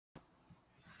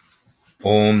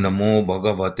Om Namo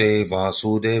Bhagavate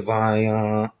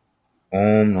Vasudevaya.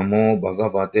 Om Namo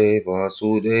Bhagavate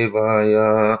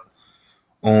Vasudevaya.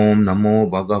 Om Namo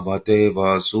Bhagavate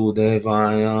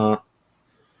Vasudevaya.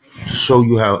 To show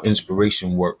you how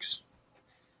inspiration works.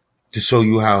 To show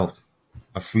you how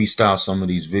I freestyle some of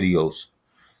these videos.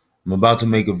 I'm about to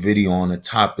make a video on a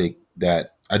topic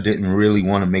that I didn't really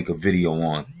want to make a video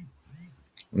on.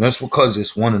 And that's because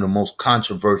it's one of the most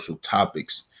controversial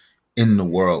topics in the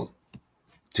world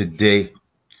today.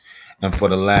 And for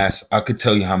the last, I could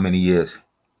tell you how many years.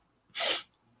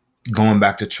 Going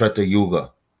back to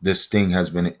Treta-yuga, this thing has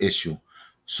been an issue.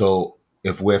 So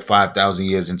if we're 5,000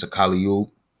 years into Kali Yuga,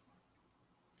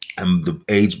 and the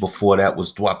age before that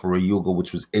was Dwapara Yuga,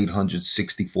 which was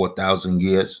 864,000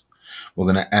 years,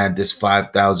 we're going to add this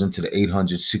 5,000 to the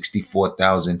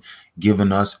 864,000,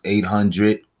 giving us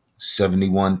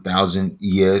 871,000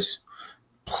 years,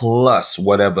 plus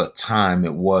whatever time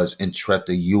it was in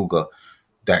Treta-yuga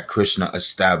that Krishna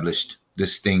established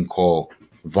this thing called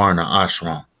Varna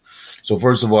Ashram. So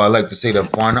first of all, I like to say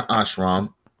that Varna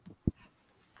Ashram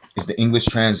is the English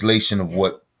translation of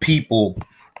what people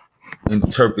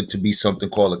interpret to be something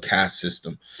called a caste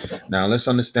system. Now, let's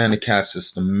understand the caste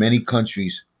system. Many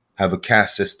countries have a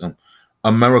caste system.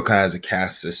 America has a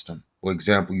caste system. For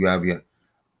example, you have your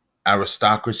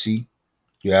aristocracy.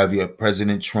 You have your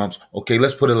President Trumps. Okay,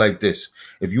 let's put it like this.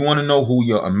 If you want to know who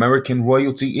your American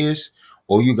royalty is,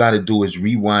 all you got to do is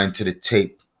rewind to the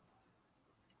tape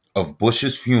of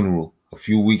Bush's funeral a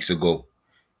few weeks ago.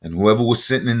 And whoever was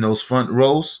sitting in those front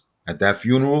rows at that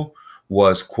funeral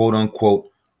was, quote unquote,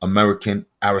 American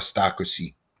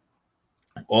aristocracy.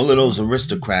 All of those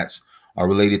aristocrats are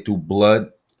related through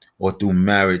blood or through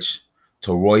marriage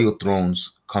to royal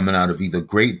thrones coming out of either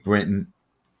Great Britain,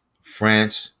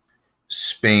 France,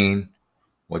 Spain,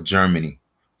 or Germany.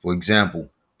 For example,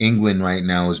 England right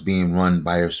now is being run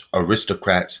by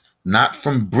aristocrats, not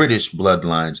from British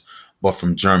bloodlines, but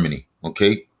from Germany.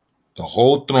 Okay. The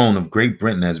whole throne of Great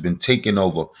Britain has been taken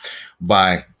over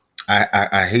by,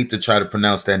 I hate to try to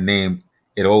pronounce that name.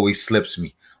 It always slips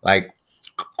me. Like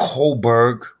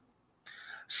Coburg,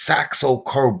 Saxo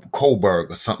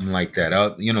Coburg or something like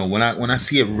that. When I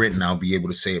see it written, I'll be able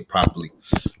to say it properly.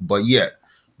 But yeah,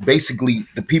 basically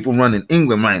the people running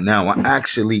England right now are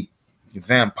actually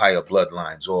vampire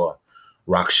bloodlines or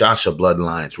Rakshasa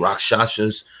bloodlines.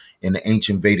 Rakshasas in the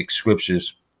ancient Vedic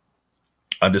scriptures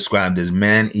are described as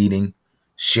man-eating,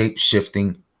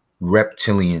 shape-shifting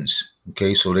reptilians.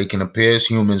 Okay, so they can appear as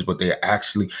humans, but they're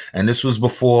actually, and this was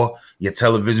before your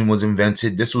television was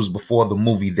invented. This was before the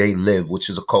movie They Live, which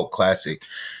is a cult classic.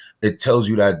 It tells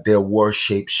you that there were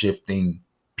shape-shifting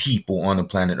people on the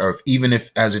planet Earth. Even if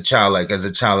as a child, I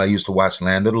used to watch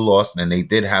Land of the Lost, and they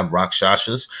did have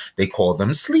Rakshasas. They called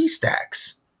them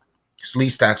Sleestaks.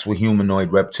 Sleestaks were humanoid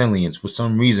reptilians. For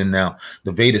some reason now,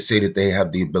 the Vedas say that they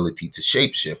have the ability to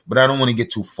shapeshift, but I don't want to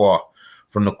get too far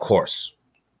from the course.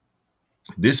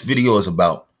 This video is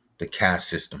about the caste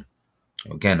system.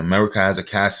 Again, America has a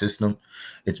caste system.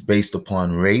 It's based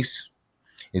upon race.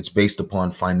 It's based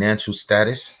upon financial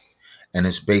status, and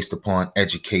it's based upon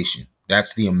education.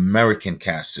 That's the American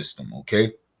caste system,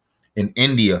 okay? In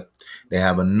India, they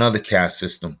have another caste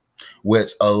system where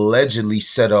it's allegedly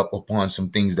set up upon some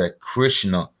things that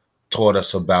Krishna taught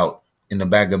us about in the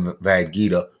Bhagavad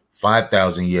Gita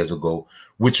 5,000 years ago,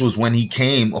 which was when he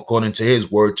came, according to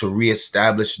his word, to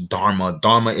reestablish Dharma.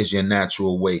 Dharma is your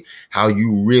natural way, how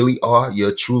you really are,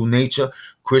 your true nature.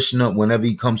 Krishna, whenever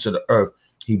he comes to the earth,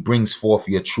 he brings forth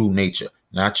your true nature,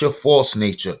 not your false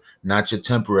nature, not your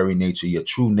temporary nature, your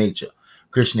true nature.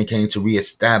 Krishna came to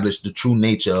reestablish the true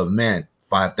nature of man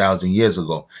 5,000 years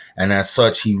ago. And as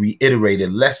such, he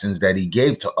reiterated lessons that he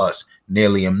gave to us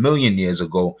nearly 1,000,000 years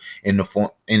ago in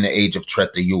the age of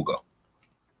Treta-yuga.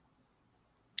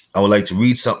 I would like to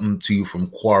read something to you from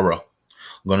Quara.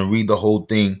 I'm going to read the whole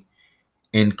thing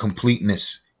in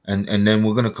completeness. And then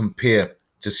we're going to compare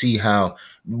to see how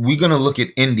we're going to look at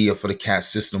India for the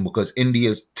caste system, because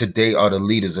India's today are the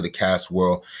leaders of the caste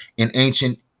world. In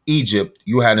ancient Egypt,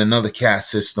 you had another caste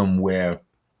system where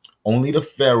only the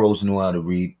pharaohs knew how to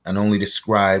read, and only the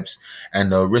scribes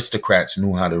and the aristocrats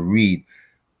knew how to read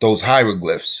those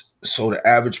hieroglyphs. So the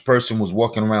average person was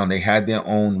walking around. They had their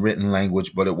own written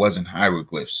language, but it wasn't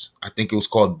hieroglyphs. I think it was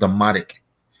called Demotic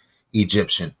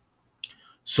Egyptian.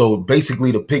 So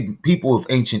basically, the people of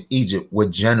ancient Egypt were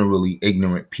generally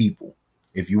ignorant people.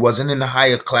 If you wasn't in the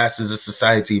higher classes of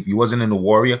society, if you wasn't in the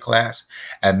warrior class,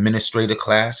 administrator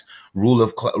class,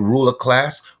 ruler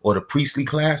class, or the priestly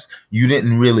class, you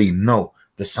didn't really know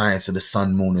the science of the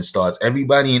sun, moon, and stars.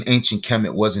 Everybody in ancient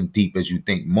Kemet wasn't deep as you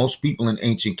think. Most people in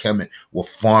ancient Kemet were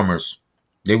farmers.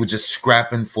 They were just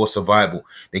scrapping for survival.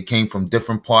 They came from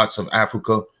different parts of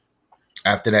Africa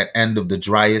after that end of the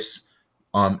Dryas.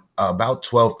 About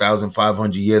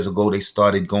 12,500 years ago, they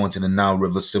started going to the Nile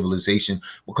River civilization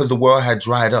because the world had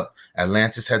dried up.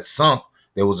 Atlantis had sunk.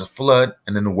 There was a flood,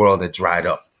 and then the world had dried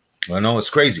up. I know it's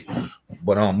crazy,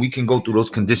 but we can go through those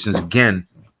conditions again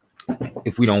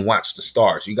if we don't watch the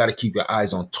stars. You got to keep your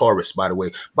eyes on Taurus, by the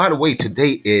way. By the way,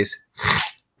 today is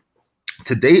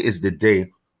the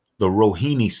day, the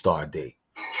Rohini star day.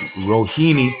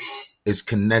 Rohini is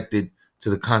connected to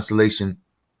the constellation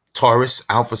Taurus.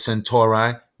 Alpha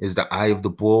Centauri is the eye of the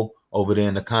bull over there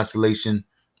in the constellation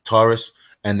Taurus.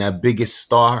 And that biggest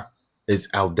star is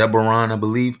Aldebaran, I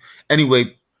believe.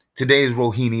 Anyway, today is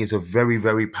Rohini. Is a very,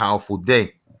 very powerful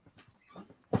day.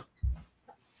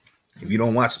 If you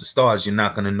don't watch the stars, you're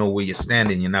not going to know where you're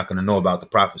standing. You're not going to know about the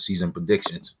prophecies and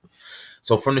predictions.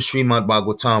 So from the Srimad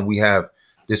Bhagavatam, we have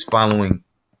this following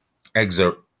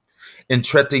excerpt. In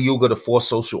Treta-yuga, the four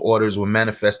social orders were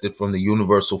manifested from the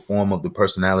universal form of the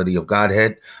personality of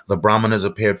Godhead. The brahmanas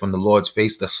appeared from the Lord's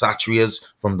face, the kshatriyas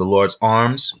from the Lord's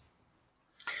arms,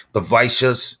 the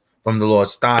vaisyas from the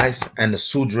Lord's thighs, and the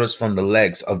sudras from the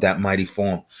legs of that mighty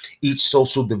form. Each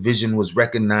social division was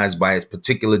recognized by its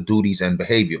particular duties and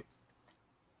behavior.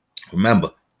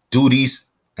 Remember, duties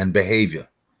and behavior.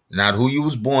 Not who you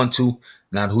was born to,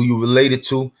 not who you related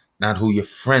to, not who you're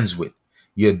friends with.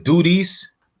 Your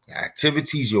duties, your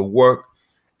activities, your work,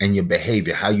 and your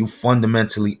behavior, how you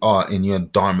fundamentally are in your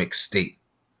dharmic state.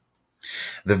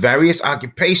 The various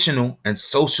occupational and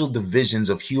social divisions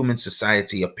of human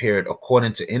society appeared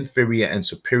according to inferior and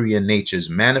superior natures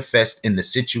manifest in the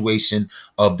situation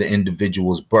of the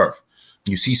individual's birth.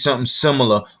 You see something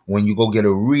similar when you go get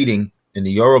a reading in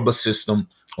the Yoruba system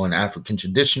or in African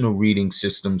traditional reading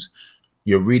systems.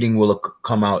 Your reading will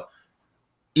come out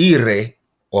ire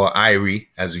or Irie,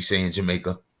 as we say in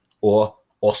Jamaica, or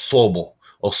Osobo.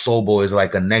 Osobo is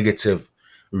like a negative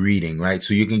reading, right?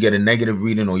 So you can get a negative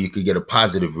reading or you could get a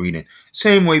positive reading.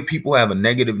 Same way people have a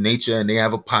negative nature and they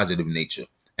have a positive nature.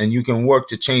 And you can work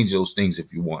to change those things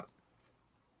if you want.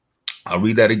 I'll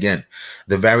read that again.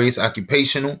 The various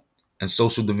occupational and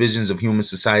social divisions of human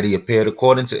society appeared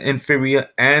according to inferior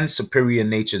and superior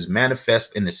natures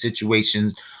manifest in the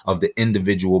situations of the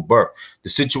individual birth. The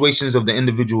situations of the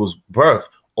individual's birth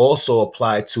also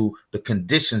apply to the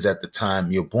conditions at the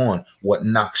time you're born, what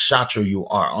nakshatra you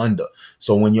are under.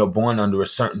 So when you're born under a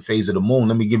certain phase of the moon,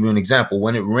 let me give you an example.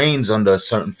 When it rains under a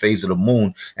certain phase of the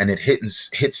moon and it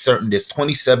hits certain, there's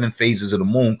 27 phases of the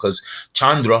moon because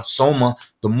Chandra, Soma,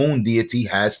 the moon deity,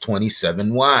 has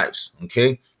 27 wives,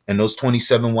 okay? And those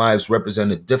 27 wives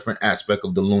represent a different aspect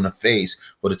of the lunar phase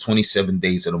for the 27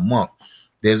 days of the month.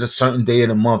 There's a certain day of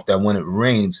the month that when it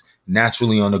rains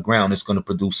naturally on the ground, it's going to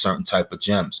produce certain type of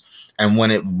gems. And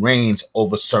when it rains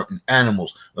over certain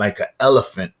animals, like an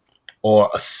elephant or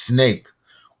a snake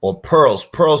or pearls,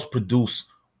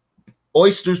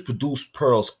 oysters produce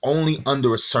pearls only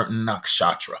under a certain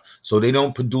nakshatra. So they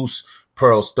don't produce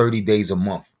pearls 30 days a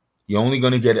month. You're only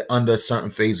going to get it under a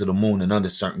certain phase of the moon and under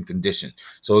certain condition.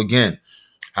 So again,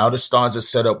 how the stars are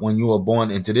set up when you are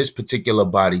born into this particular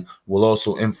body will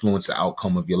also influence the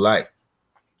outcome of your life.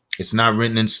 It's not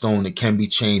written in stone. It can be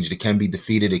changed. It can be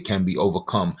defeated. It can be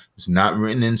overcome. It's not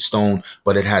written in stone,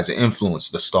 but it has an influence.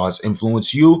 The stars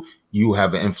influence you. You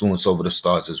have an influence over the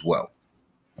stars as well.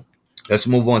 Let's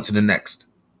move on to the next.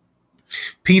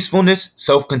 Peacefulness,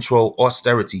 self-control,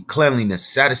 austerity, cleanliness,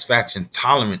 satisfaction,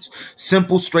 tolerance,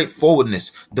 simple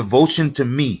straightforwardness, devotion to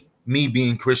me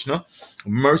being Krishna,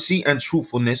 mercy and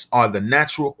truthfulness are the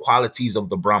natural qualities of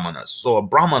the brahmanas. So a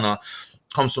brahmana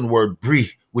comes from the word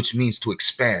bri, which means to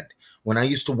expand. When I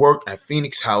used to work at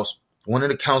Phoenix House, one of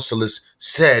the counselors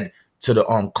said to the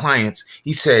clients,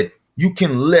 he said, you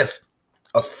can lift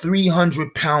a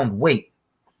 300-pound weight,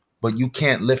 but you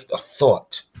can't lift a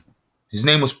thought. His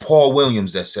name was Paul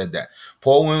Williams that said that.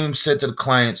 Paul Williams said to the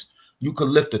clients, you could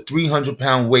lift a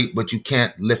 300-pound weight, but you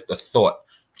can't lift a thought.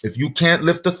 If you can't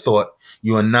lift a thought,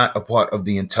 you are not a part of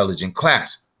the intelligent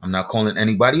class. I'm not calling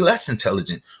anybody less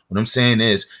intelligent. What I'm saying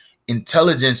is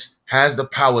intelligence has the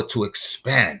power to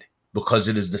expand because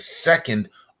it is the second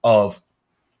of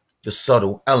the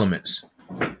subtle elements.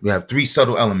 We have three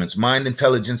subtle elements: mind,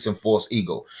 intelligence, and false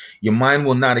ego. Your mind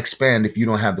will not expand if you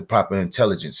don't have the proper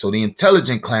intelligence. So the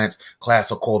intelligent class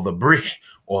are called the Brih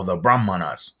or the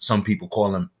Brahmanas. Some people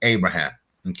call them Abraham.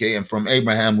 Okay, and from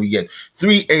Abraham we get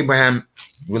three Abraham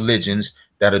religions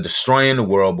that are destroying the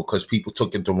world because people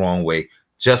took it the wrong way.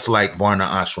 Just like Varna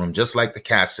Ashram, just like the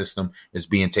caste system is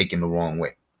being taken the wrong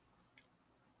way.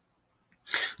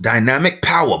 Dynamic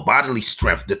power, bodily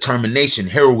strength, determination,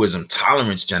 heroism,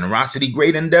 tolerance, generosity,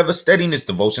 great endeavor, steadiness,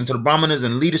 devotion to the brahmanas,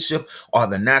 and leadership are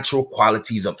the natural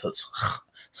qualities of the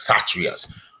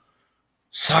kshatriyas.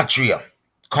 Kshatriya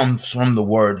comes from the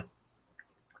word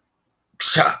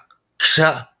ksha.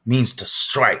 Ksha means to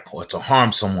strike or to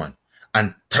harm someone.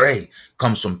 And tre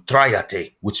comes from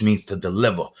trayate, which means to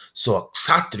deliver. So a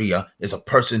kshatriya is a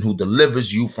person who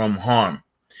delivers you from harm.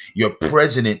 Your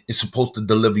president is supposed to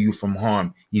deliver you from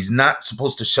harm. He's not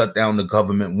supposed to shut down the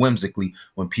government whimsically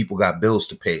when people got bills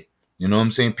to pay. You know what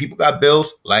I'm saying? People got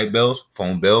bills, light bills,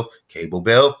 phone bill, cable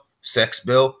bill, sex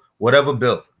bill, whatever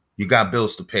bill. You got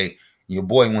bills to pay. Your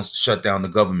boy wants to shut down the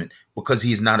government because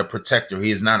he's not a protector.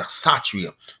 He is not a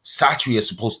kshatriya. Kshatriya is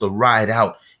supposed to ride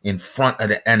out in front of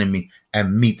the enemy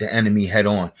and meet the enemy head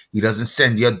on. He doesn't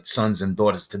send your sons and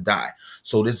daughters to die.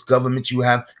 So this government you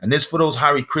have, and this for those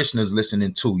Hare Krishnas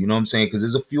listening too, you know what I'm saying? Because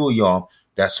there's a few of y'all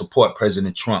that support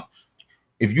President Trump.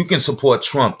 If you can support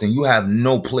Trump, then you have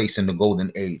no place in the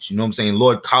golden age. You know what I'm saying?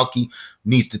 Lord Kalki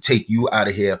needs to take you out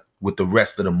of here with the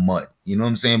rest of the mud. You know what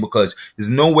I'm saying? Because there's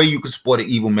no way you can support an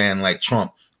evil man like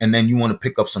Trump and then you want to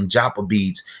pick up some japa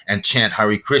beads and chant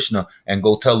Hare Krishna and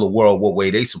go tell the world what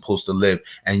way they supposed to live,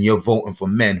 and you're voting for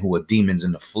men who are demons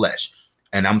in the flesh.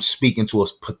 And I'm speaking to a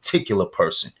particular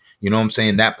person. You know what I'm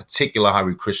saying? That particular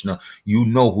Hare Krishna, you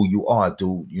know who you are,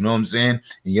 dude. You know what I'm saying?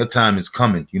 And your time is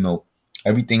coming. You know,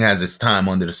 everything has its time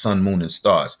under the sun, moon, and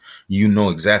stars. You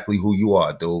know exactly who you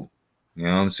are, dude. You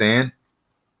know what I'm saying?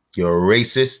 You're a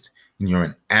racist and you're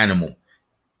an animal.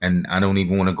 And I don't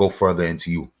even want to go further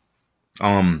into you.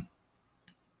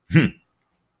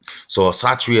 So a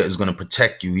kshatriya is going to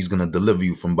protect you. He's going to deliver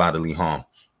you from bodily harm.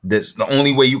 That's the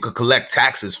only way you could collect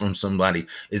taxes from somebody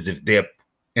is if they're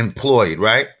employed,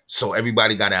 right? So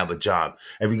everybody got to have a job.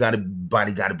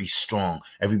 Everybody got to be strong.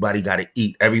 Everybody got to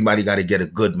eat. Everybody got to get a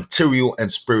good material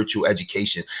and spiritual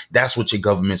education. That's what your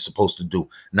government's supposed to do.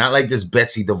 Not like this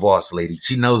Betsy DeVos lady.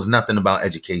 She knows nothing about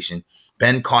education.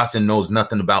 Ben Carson knows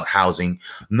nothing about housing.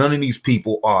 None of these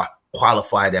people are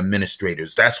qualified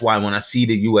administrators. That's why when I see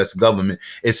the U.S. government,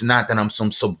 it's not that I'm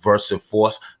some subversive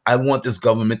force. I want this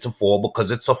government to fall because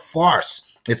it's a farce.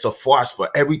 It's a farce for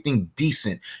everything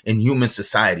decent in human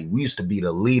society. We used to be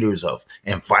the leaders of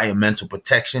environmental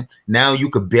protection. Now you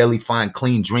could barely find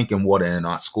clean drinking water in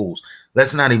our schools.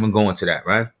 Let's not even go into that,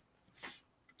 right?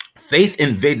 Faith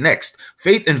in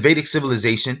Vedic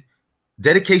civilization,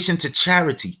 dedication to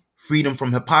charity, freedom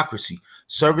from hypocrisy,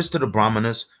 service to the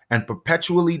brahmanas, and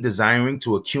perpetually desiring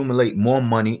to accumulate more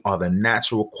money are the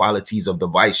natural qualities of the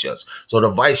vaisyas. So the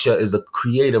vaisya is the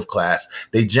creative class.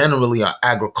 They generally are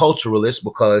agriculturalists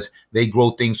because they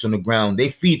grow things from the ground. They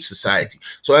feed society.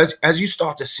 So as you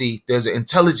start to see, there's an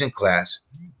intelligent class,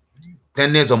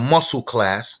 then there's a muscle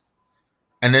class,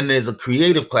 and then there's a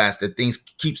creative class that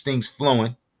keeps things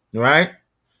flowing, right?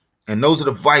 And those are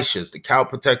the vaisyas, the cow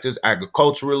protectors,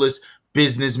 agriculturalists,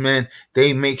 businessmen.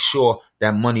 They make sure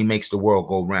that money makes the world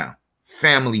go round.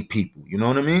 Family people, you know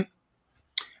what I mean?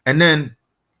 And then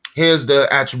here's the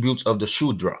attributes of the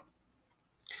Shudra.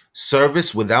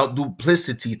 Service without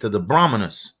duplicity to the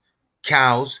brahmanas,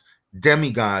 cows,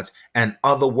 demigods, and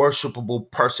other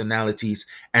worshipable personalities,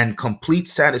 and complete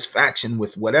satisfaction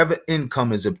with whatever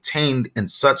income is obtained in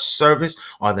such service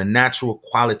are the natural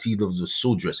qualities of the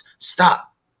sudras.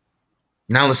 Stop.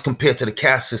 Now let's compare to the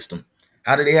caste system.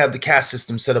 How do they have the caste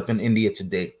system set up in India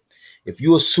today? If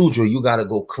you're a Sudra, you got to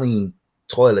go clean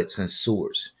toilets and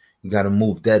sewers. You got to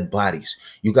move dead bodies.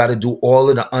 You got to do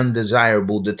all of the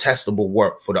undesirable, detestable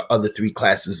work for the other three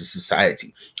classes of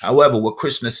society. However, what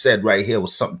Krishna said right here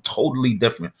was something totally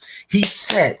different. He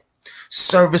said,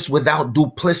 service without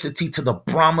duplicity to the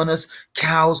brahmanas,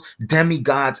 cows,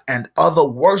 demigods, and other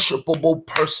worshipable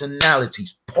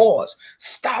personalities. Pause.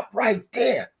 Stop right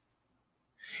there.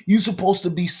 You're supposed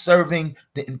to be serving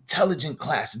the intelligent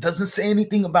class. It doesn't say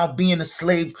anything about being a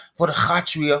slave for the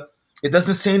kshatriya. It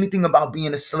doesn't say anything about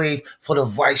being a slave for the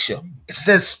vaishya. It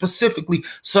says specifically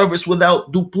service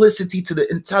without duplicity to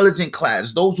the intelligent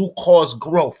class, those who cause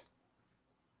growth.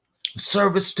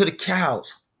 Service to the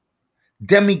cows,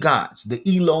 demigods, the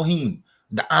Elohim,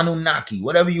 the Anunnaki,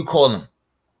 whatever you call them,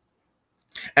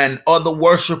 and other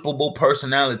worshipable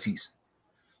personalities.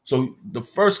 So the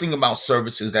first thing about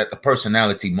service is that the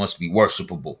personality must be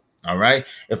worshipable. All right.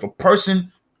 If a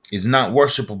person is not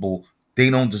worshipable, they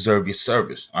don't deserve your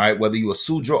service. All right. Whether you're a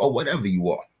Sudra or whatever you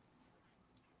are.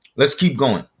 Let's keep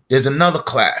going. There's another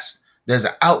class. There's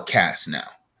an outcast now.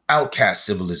 Outcast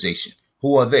civilization.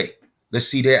 Who are they? Let's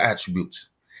see their attributes.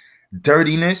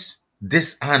 Dirtiness,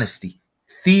 dishonesty,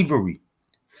 thievery,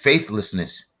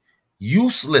 faithlessness,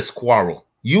 useless quarrel,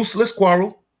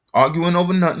 arguing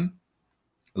over nothing.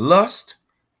 lust,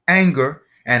 anger,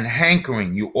 and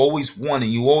hankering. You always want it.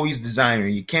 You always desire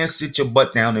it. You can't sit your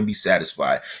butt down and be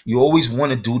satisfied. You always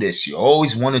want to do this. You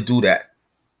always want to do that.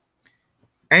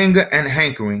 Anger and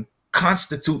hankering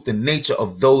constitute the nature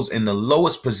of those in the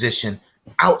lowest position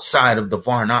outside of the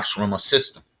varnashrama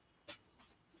system.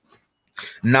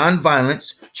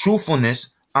 Nonviolence,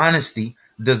 truthfulness, honesty,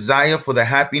 desire for the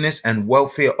happiness and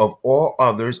welfare of all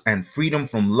others, and freedom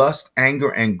from lust, anger,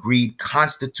 and greed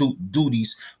constitute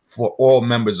duties for all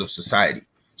members of society.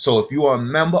 So if you are a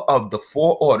member of the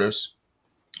four orders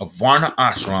of Varna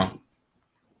Ashram,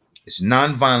 it's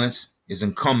nonviolence is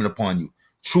incumbent upon you.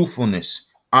 Truthfulness,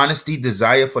 honesty,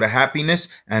 desire for the happiness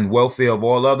and welfare of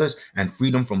all others, and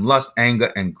freedom from lust,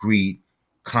 anger, and greed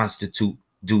constitute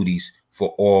duties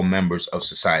for all members of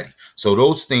society. So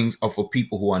those things are for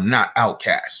people who are not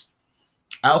outcasts.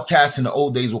 Outcasts in the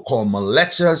old days were called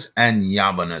Mlechas and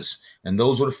Yavanas, and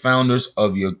those were the founders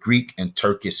of your Greek and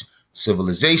Turkish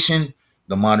civilization,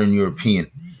 the modern European.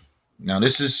 Now,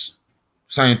 this is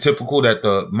scientifical that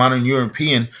the modern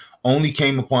European only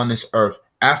came upon this earth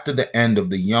after the end of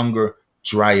the Younger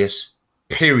Dryas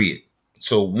period.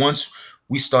 So once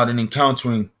we started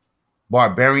encountering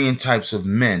barbarian types of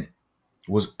men,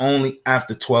 was only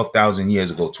after 12,000 years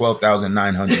ago,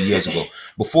 12,900 years ago.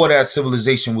 Before that,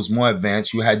 civilization was more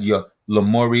advanced. You had your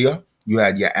Lemuria, you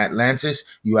had your Atlantis,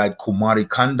 you had Kumari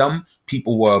Kandam.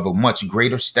 People were of a much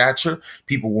greater stature.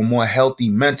 People were more healthy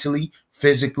mentally,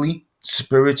 physically,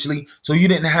 spiritually. So you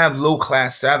didn't have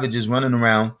low-class savages running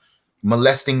around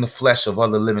molesting the flesh of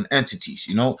other living entities,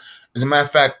 you know? As a matter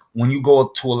of fact, when you go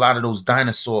to a lot of those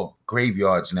dinosaur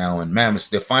graveyards now in mammoths,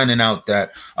 they're finding out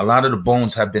that a lot of the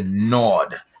bones have been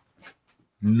gnawed,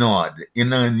 you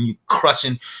know, and you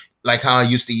crushing, like how I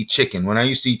used to eat chicken. When I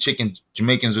used to eat chicken,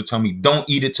 Jamaicans would tell me, don't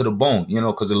eat it to the bone, you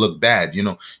know, because it looked bad, you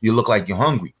know, you look like you're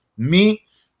hungry. Me,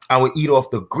 I would eat off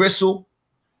the gristle,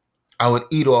 I would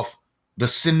eat off the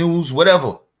sinews,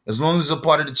 whatever. As long as it's a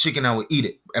part of the chicken, I would eat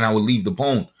it, and I would leave the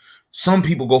bone. Some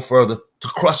people go further to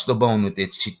crush the bone with their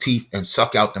teeth and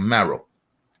suck out the marrow.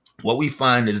 What we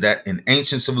find is that in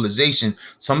ancient civilization,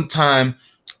 sometime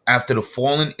after the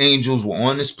fallen angels were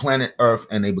on this planet Earth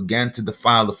and they began to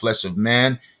defile the flesh of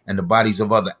man and the bodies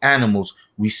of other animals,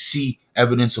 we see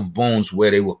evidence of bones where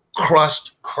they were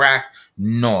crushed, cracked,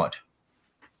 gnawed.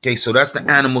 Okay, so that's the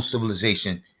animal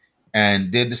civilization.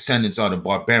 And their descendants are the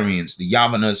barbarians, the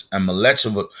Yavanas and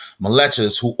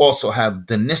Mlechas, who also have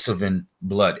Denisovan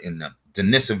blood in them,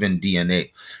 Denisovan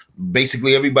DNA.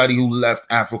 Basically, everybody who left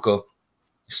Africa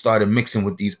started mixing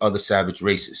with these other savage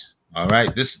races. All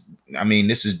right, this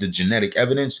is the genetic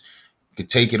evidence. You could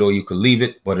take it or you could leave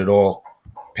it, but it all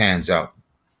pans out.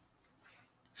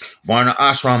 Varna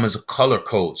Ashram is a color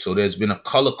code, so there's been a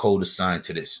color code assigned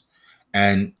to this.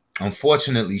 And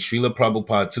unfortunately, Srila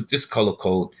Prabhupada took this color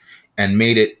code and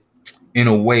made it in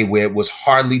a way where it was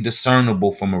hardly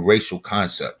discernible from a racial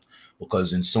concept.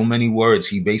 Because in so many words,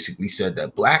 he basically said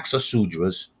that blacks are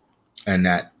sudras and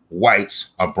that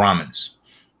whites are brahmins.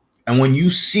 And when you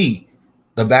see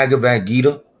the Bhagavad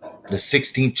Gita, the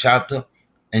 16th chapter,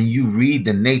 and you read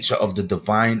the nature of the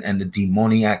divine and the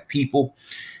demoniac people,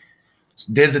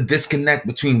 there's a disconnect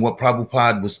between what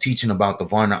Prabhupada was teaching about the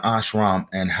Varna Ashram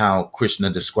and how Krishna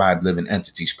described living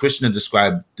entities. Krishna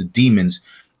described the demons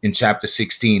in chapter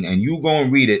 16, and you go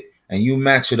and read it and you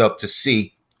match it up to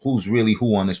see who's really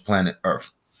who on this planet Earth.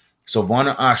 So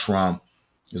Varna Ashram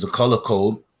is a color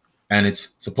code, and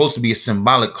it's supposed to be a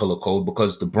symbolic color code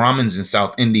because the Brahmins in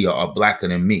South India are blacker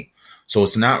than me. So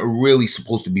it's not really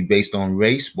supposed to be based on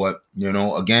race, but, you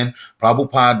know, again,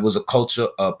 Prabhupada was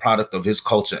a product of his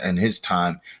culture and his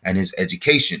time and his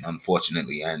education,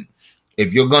 unfortunately. And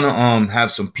if you're going to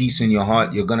have some peace in your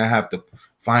heart, you're going to have to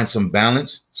find some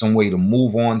balance, some way to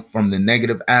move on from the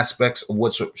negative aspects of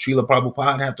what Srila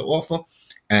Prabhupada had to offer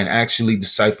and actually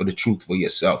decipher the truth for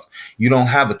yourself. You don't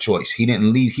have a choice. He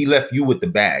didn't leave. He left you with the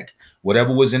bag.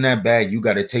 Whatever was in that bag, you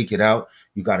got to take it out.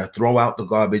 You got to throw out the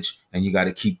garbage and you got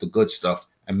to keep the good stuff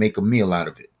and make a meal out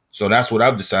of it. So that's what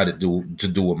I've decided to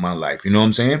do with my life. You know what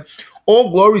I'm saying?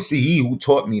 All glory to he who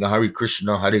taught me the Hare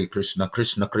Krishna,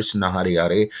 Krishna Krishna, Hare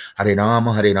Hare, Hare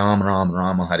Rama, Rama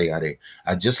Rama, Hare Hare.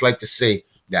 I just like to say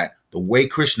that the way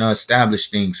Krishna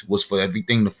established things was for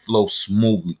everything to flow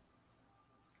smoothly.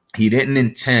 He didn't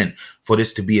intend for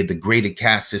this to be a degraded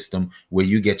caste system where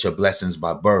you get your blessings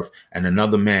by birth and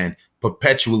another man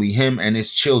perpetually, him and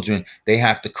his children, they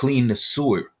have to clean the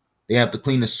sewer. They have to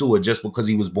clean the sewer just because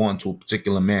he was born to a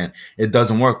particular man. It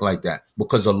doesn't work like that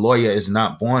because a lawyer is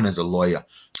not born as a lawyer.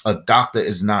 A doctor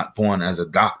is not born as a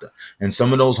doctor. And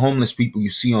some of those homeless people you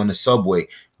see on the subway,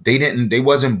 they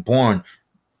wasn't born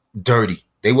dirty.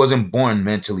 They wasn't born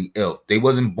mentally ill. They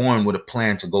wasn't born with a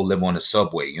plan to go live on the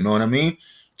subway. You know what I mean?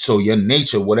 So your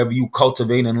nature, whatever you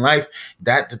cultivate in life,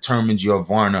 that determines your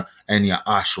varna and your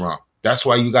ashram. That's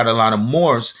why you got a lot of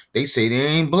Moors. They say they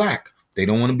ain't black. They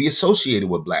don't want to be associated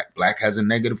with black. Black has a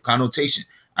negative connotation.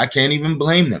 I can't even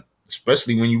blame them,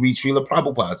 especially when you read Srila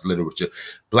Prabhupada's literature.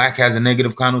 Black has a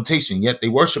negative connotation, yet they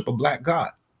worship a black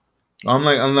god. I'm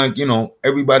like,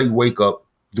 everybody wake up,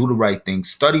 do the right thing,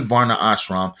 study Varna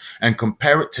Ashram, and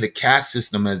compare it to the caste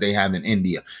system as they have in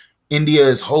India. India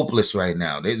is hopeless right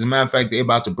now. As a matter of fact, they're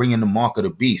about to bring in the mark of the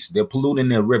beast. They're polluting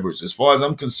their rivers. As far as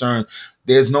I'm concerned,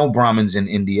 there's no Brahmins in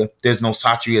India. There's no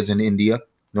kshatriyas in India.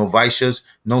 No vaisyas,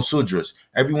 no sudras.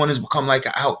 Everyone has become like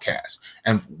an outcast.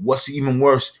 And what's even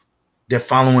worse, they're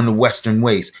following the Western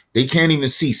ways. They can't even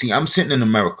see. See, I'm sitting in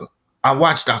America. I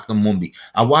watch Dr. Mumbi.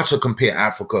 I watch her compare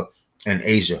Africa and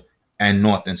Asia and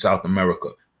North and South America.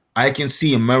 I can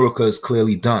see America is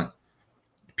clearly done.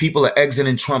 People are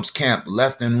exiting Trump's camp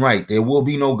left and right. There will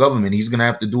be no government. He's going to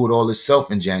have to do it all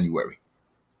himself in January.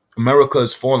 America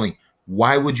is falling.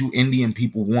 Why would you Indian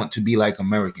people want to be like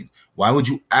Americans? Why would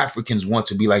you Africans want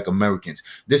to be like Americans?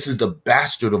 This is the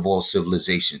bastard of all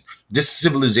civilization. This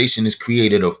civilization is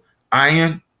created of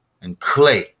iron and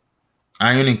clay.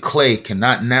 Iron and clay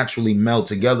cannot naturally meld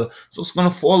together, so it's going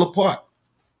to fall apart.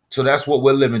 So that's what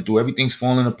we're living through. Everything's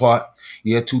falling apart.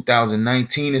 Year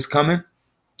 2019 is coming.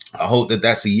 I hope that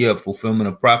that's a year of fulfillment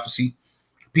of prophecy.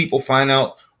 People find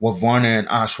out what Varna and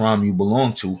Ashram you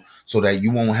belong to so that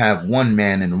you won't have one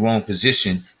man in the wrong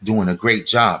position doing a great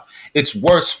job. It's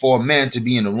worse for a man to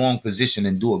be in the wrong position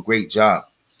and do a great job.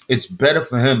 It's better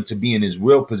for him to be in his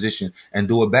real position and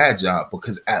do a bad job,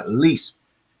 because at least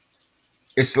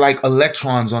it's like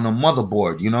electrons on a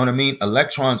motherboard. You know what I mean?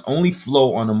 Electrons only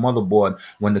flow on a motherboard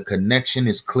when the connection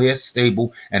is clear,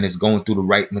 stable, and it's going through the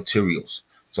right materials.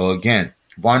 So again,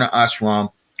 Varna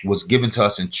Ashram was given to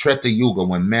us in Treta-yuga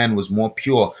when man was more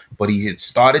pure, but he had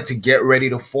started to get ready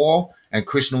to fall. And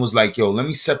Krishna was like, yo, let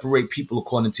me separate people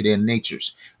according to their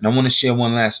natures. And I want to share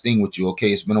one last thing with you,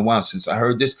 okay? It's been a while since I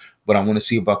heard this, but I want to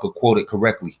see if I could quote it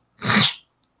correctly.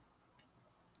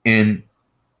 In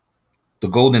the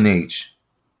Golden Age,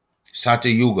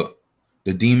 Satya-yuga,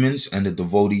 the demons and the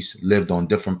devotees lived on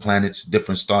different planets,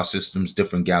 different star systems,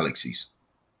 different galaxies.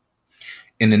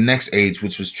 In the next age,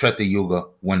 which was Treta-yuga,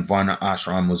 when Varna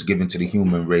Ashram was given to the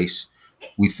human race,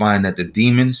 we find that the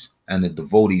demons and the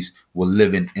devotees were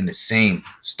living in the same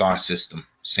star system,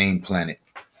 same planet.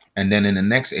 And then in the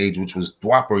next age, which was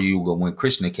Dwapara-yuga, when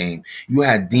Krishna came, you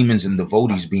had demons and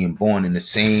devotees being born in the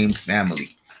same family.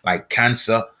 Like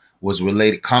Kamsa was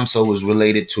related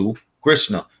to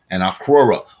Krishna, and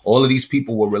Akrura. All of these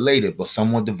people were related, but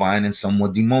some were divine and some were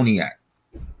demoniac.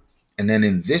 And then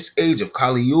in this age of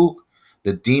Kali Yuga,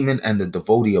 the demon and the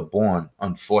devotee are born,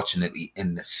 unfortunately,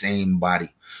 in the same body.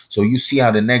 So you see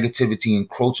how the negativity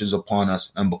encroaches upon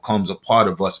us and becomes a part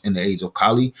of us in the age of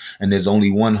Kali. And there's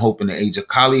only one hope in the age of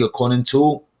Kali, according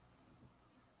to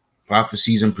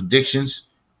prophecies and predictions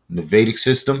in the Vedic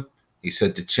system. He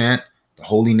said to chant the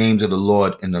holy names of the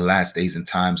Lord in the last days and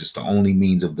times. It's the only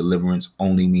means of deliverance,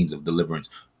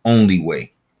 only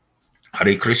way.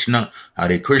 Hare Krishna,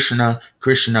 Krishna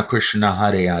Krishna,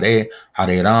 Hare Hare,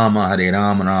 Hare Rama,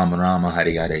 Rama Rama,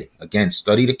 Hare Hare. Again,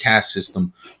 study the caste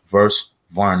system, verse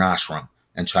Varnashram,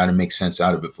 and try to make sense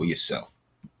out of it for yourself.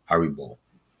 Haribol.